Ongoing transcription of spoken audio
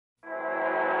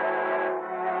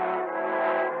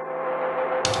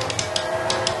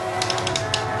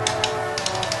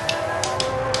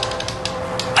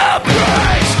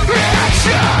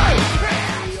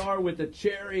with the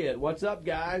Chariot. What's up,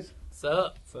 guys? What's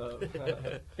up? So,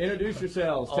 Introduce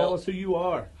yourselves. Tell us who you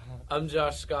are. I'm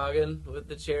Josh Scogin with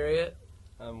the Chariot.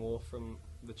 I'm Wolf from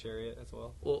the Chariot as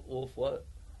well. Wolf what?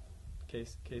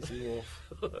 Casey Wolf.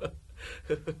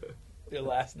 Your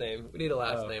last name. We need a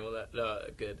last name on that. No,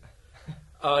 good.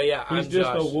 Oh, yeah, He's I'm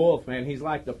just Josh. a wolf, man. He's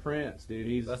like the prince,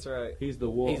 dude. That's right. He's the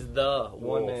wolf. He's the wolf.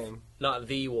 One name. Not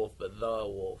the wolf, but the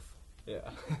wolf. Yeah.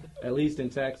 At least in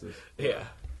Texas. Yeah.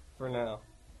 For now.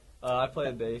 I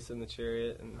play bass in the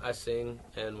Chariot. And I sing,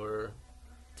 and we're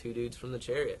two dudes from the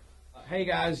Chariot. Hey,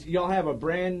 guys, y'all have a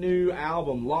brand new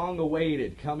album, long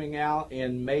awaited, coming out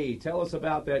in May. Tell us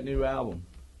about that new album.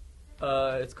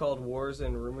 It's called Wars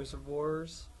and Rumors of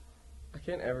Wars. I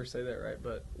can't ever say that right,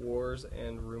 but Wars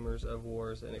and Rumors of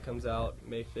Wars, and it comes out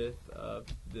May 5th of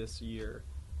this year.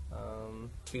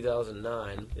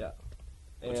 2009. Yeah.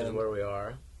 Which is where we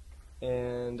are.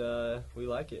 And we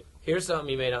like it. Here's something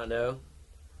you may not know.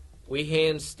 We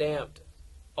hand-stamped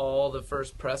all the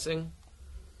first pressing,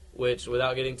 which,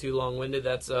 without getting too long-winded,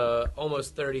 that's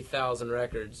almost 30,000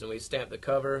 records. And we stamped the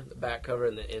cover, the back cover,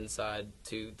 and the inside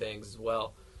two things as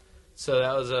well. So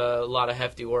that was a lot of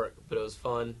hefty work, but it was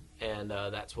fun, and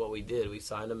that's what we did. We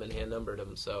signed them and hand-numbered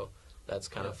them, so that's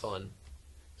kind of fun.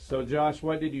 So, Josh,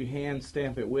 what did you hand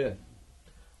stamp it with?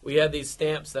 We had these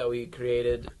stamps that we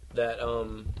created that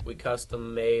we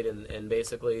custom made, and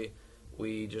basically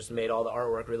we just made all the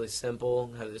artwork really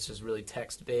simple. It's just really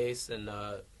text-based and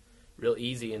real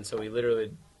easy, and so we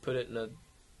literally put it in a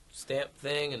stamp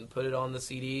thing and put it on the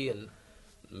CD and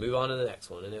move on to the next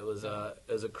one. And it was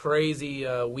a crazy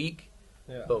week,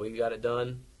 but we got it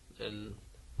done, and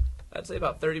I'd say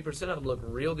about 30% of them look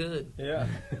real good. Yeah.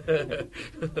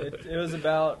 it was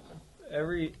about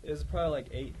it was probably like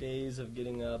 8 days of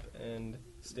getting up and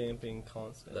stamping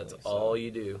constantly. That's all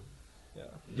you do. Yeah.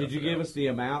 Did you give us the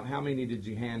amount? How many did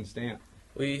you hand stamp?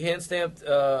 We hand stamped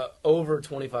over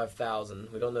 25,000.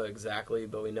 We don't know exactly,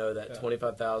 but we know that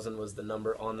 25,000 was the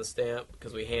number on the stamp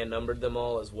because we hand numbered them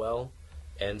all as well.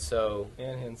 And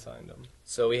hand signed them.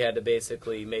 So we had to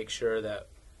basically make sure that,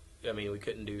 we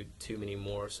couldn't do too many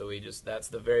more. So that's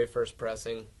the very first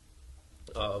pressing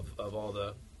of all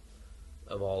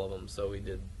of them. So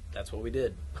that's what we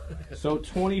did. So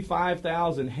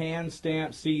 25,000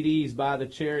 hand-stamped CDs by the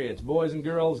Chariots. Boys and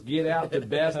girls, get out to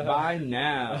Best Buy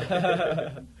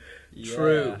now.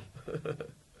 True.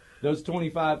 Those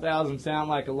 25,000 sound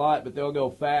like a lot, but they'll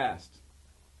go fast.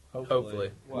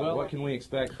 Hopefully. Well, what can we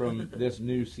expect from this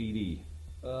new CD?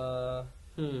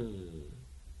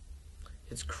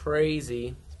 It's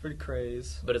crazy. It's pretty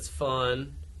crazy. But it's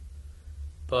fun.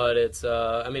 But it's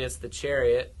it's the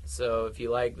Chariot, so if you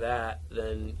like that,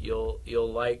 then you'll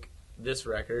like this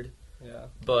record. Yeah.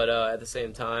 But at the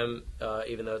same time,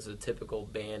 even though it's a typical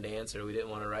band answer, we didn't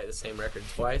want to write the same record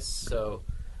twice. So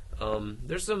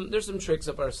there's some tricks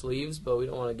up our sleeves, but we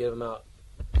don't want to give them out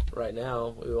right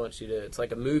now. We want you to. It's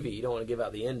like a movie. You don't want to give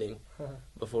out the ending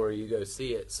before you go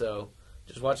see it. So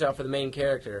just watch out for the main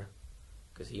character,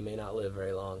 because he may not live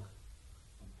very long.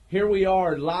 Here we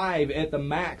are live at the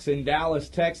Max in Dallas,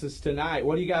 Texas tonight.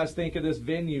 What do you guys think of this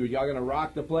venue? Y'all gonna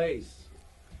rock the place?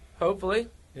 Hopefully.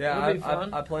 Yeah, It'll be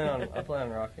fun. I plan on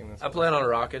rocking this. I plan on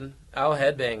rocking. I'll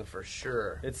headbang for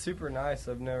sure. It's super nice.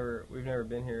 We've never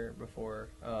been here before,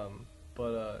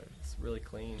 but it's really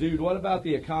clean. Dude, what about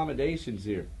the accommodations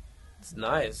here? It's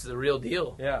nice. It's the real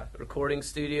deal. Yeah. Recording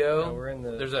studio. Yeah, we're in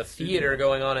There's a theater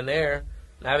going on in there.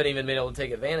 And I haven't even been able to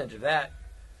take advantage of that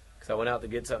because I went out to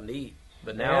get something to eat.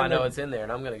 But now I know it's in there,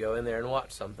 and I'm going to go in there and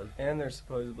watch something. And they're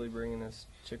supposedly bringing us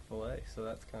Chick-fil-A, so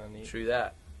that's kind of neat. True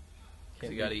that. So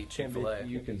you got to eat Chick-fil-A. Do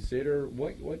you consider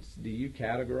do you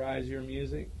categorize your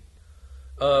music?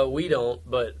 We don't,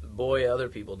 but boy, other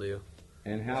people do.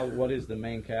 And what is the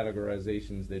main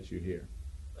categorizations that you hear?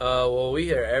 Well, we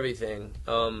hear everything.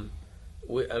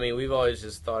 We've always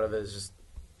just thought of it as just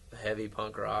heavy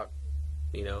punk rock,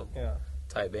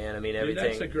 type band. Everything. Dude,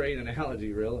 that's a great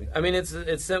analogy, really.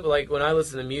 It's simple. Like when I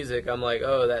listen to music, I'm like,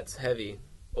 oh, that's heavy,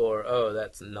 or oh,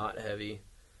 that's not heavy.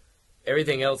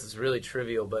 Everything else is really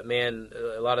trivial, but man,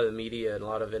 a lot of the media and a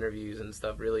lot of interviews and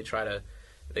stuff really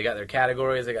they got their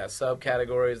categories, they got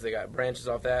subcategories, they got branches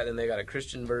off that, and they got a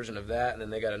Christian version of that, and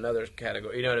then they got another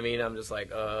category. You know what I mean? I'm just like,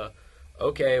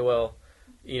 okay, well,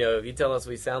 if you tell us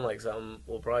we sound like something,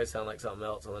 we'll probably sound like something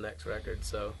else on the next record.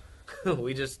 So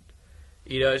we just,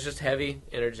 it's just heavy,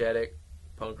 energetic,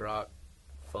 punk rock,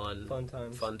 fun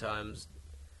times.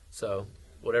 So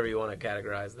whatever you want to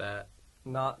categorize that.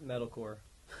 Not metalcore.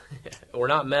 We're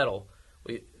not metal.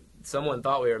 Someone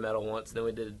thought we were metal once, then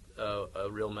we did a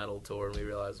real metal tour, and we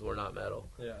realized we're not metal.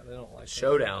 Yeah, they don't like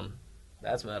Showdown.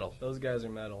 That's metal. Those guys are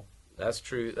metal. That's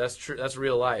true. That's true. That's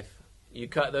real life. You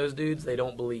cut those dudes, they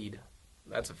don't bleed.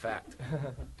 That's a fact.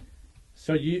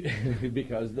 So you,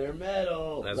 because they're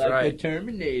metal. That's like right. the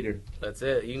Terminator. That's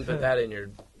it. You can put that in your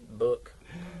book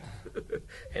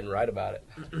and write about it.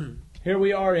 Here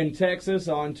we are in Texas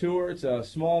on tour. It's a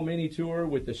small mini tour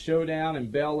with the Showdown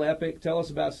and Bell Epic. Tell us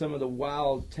about some of the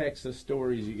wild Texas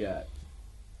stories you got.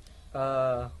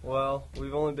 Well,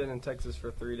 we've only been in Texas for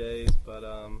 3 days, but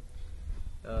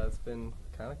it's been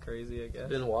kind of crazy, I guess. It's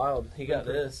been wild. He got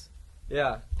this.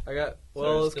 Yeah, I got. Sorry,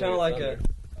 Well, it's still kind of your like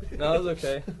thunder. No, it's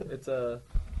okay. It's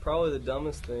probably the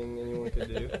dumbest thing anyone could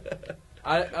do.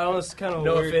 I don't know. It's kind of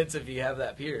No weird. offense if you have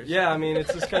that pierced. Yeah, I mean,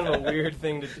 it's just kind of a weird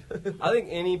thing to do. I think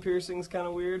any piercing's kind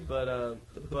of weird, but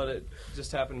it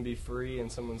just happened to be free,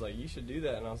 and someone's like, "You should do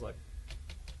that," and I was like,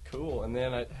 "Cool." And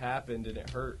then it happened, and it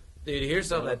hurt. Dude, here's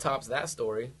something that tops that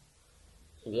story.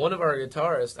 One of our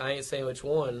guitarists, I ain't saying which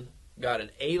one, got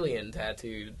an alien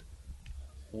tattooed.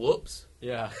 Whoops.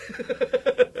 Yeah.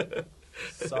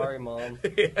 Sorry, Mom.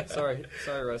 Yeah. Sorry,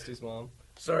 Rusty's mom.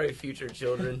 Sorry, future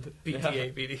children.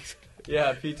 PTA, PDs.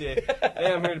 Yeah, PTA.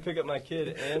 Hey, I'm here to pick up my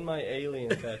kid and my alien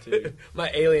tattoo. My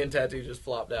alien tattoo just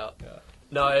flopped out. Yeah.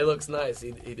 No, it looks nice.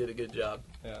 He did a good job.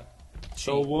 Yeah.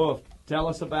 So, Wolf, tell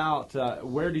us about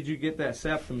where did you get that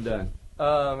septum done?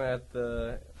 At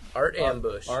the Art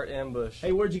Ambush. Art Ambush.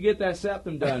 Hey, where'd you get that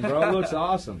septum done, bro? It looks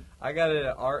awesome. I got it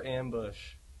at Art Ambush,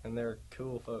 and they're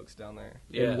cool folks down there.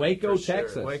 Yeah, in Waco, for sure.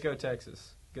 Texas. Waco,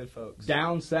 Texas. Good folks.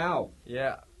 Down south.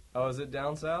 Yeah. Oh, is it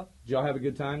down south? Did y'all have a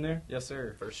good time there? Yes,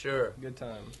 sir. For sure. Good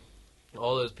time.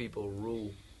 All those people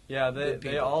rule. Yeah, Good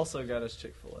they people. also got us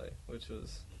Chick-fil-A, which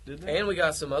was did they? And we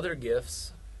got some other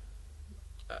gifts.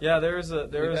 Yeah, there was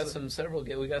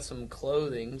We got some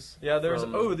clothings. Yeah, there's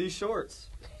from- these shorts.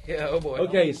 Yeah, oh boy.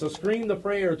 Okay, so Scream the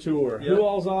Prayer Tour. Yep. Who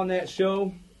all's on that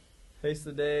show? Face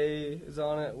the Day is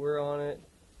on it. We're on it.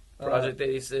 Project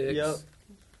 86. Yep.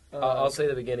 I'll say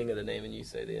the beginning of the name and you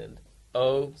say the end.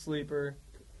 Oh, Sleeper.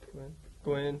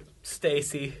 Gwen.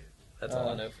 Stacy. That's all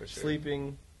I know for sure.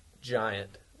 Sleeping.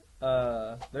 Giant.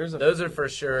 Those are for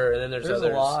sure, and then there's a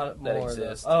others lot that more.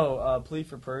 exist. Plea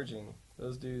for Purging.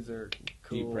 Those dudes are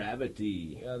cool.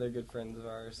 Depravity. Yeah, they're good friends of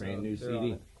ours. Brand so new they're on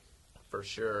CD. it. For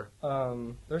sure.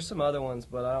 There's some other ones,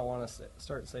 but I don't want to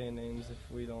start saying names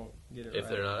if we don't get it right. If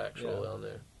they're not actually on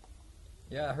there.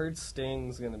 Yeah, I heard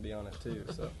Sting's going to be on it too.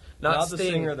 So Not the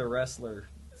Sting. singer, the wrestler.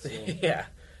 Sting. Yeah.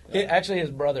 Actually,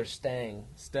 his brother Stang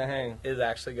Stang. is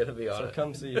actually going to be on So it.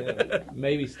 come see him.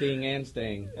 Maybe Sting and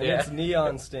Sting. And Yeah. it's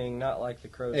Neon Sting, not like the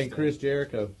Crow Sting. And Chris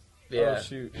Jericho. Yeah. Oh,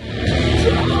 shoot.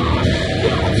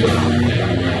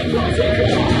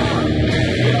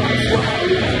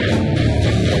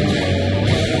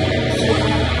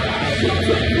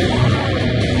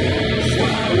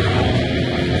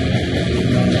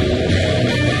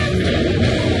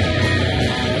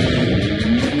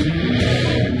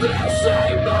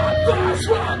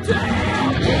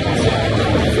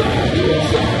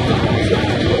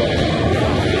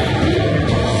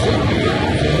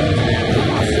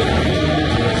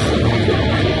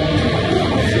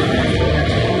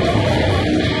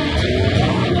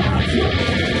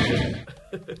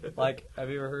 Like, have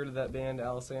you ever heard of that band,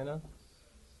 Alisana?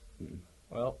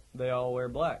 Well, they all wear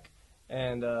black.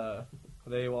 And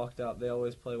they walked out. They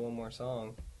always play one more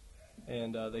song.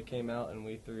 And they came out and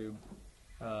we threw,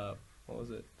 what was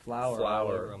it? Flour all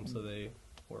over them, so they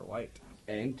were white.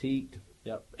 Antiqued.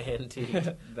 Yep. Antique.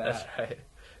 That. That's right.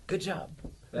 Good job.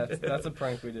 That's a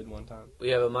prank we did one time. We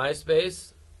have a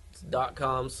MySpace. It's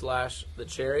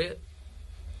 .com/thechariot.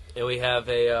 And we have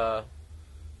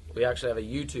we actually have a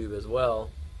YouTube as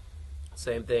well.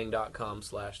 Same thing,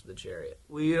 .com/thechariot.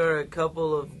 We are a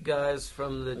couple of guys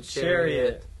from the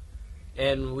Chariot.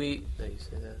 And we... No, you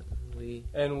say that.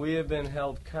 And we have been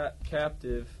held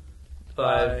captive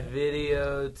By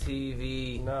Video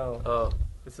TV. No. Oh.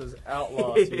 This is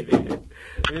Outlaw TV.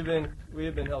 We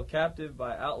have been held captive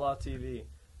by Outlaw TV.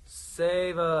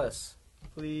 Save us.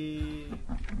 Please.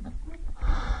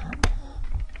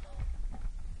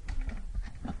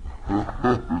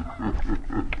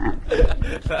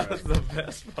 That was the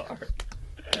best part.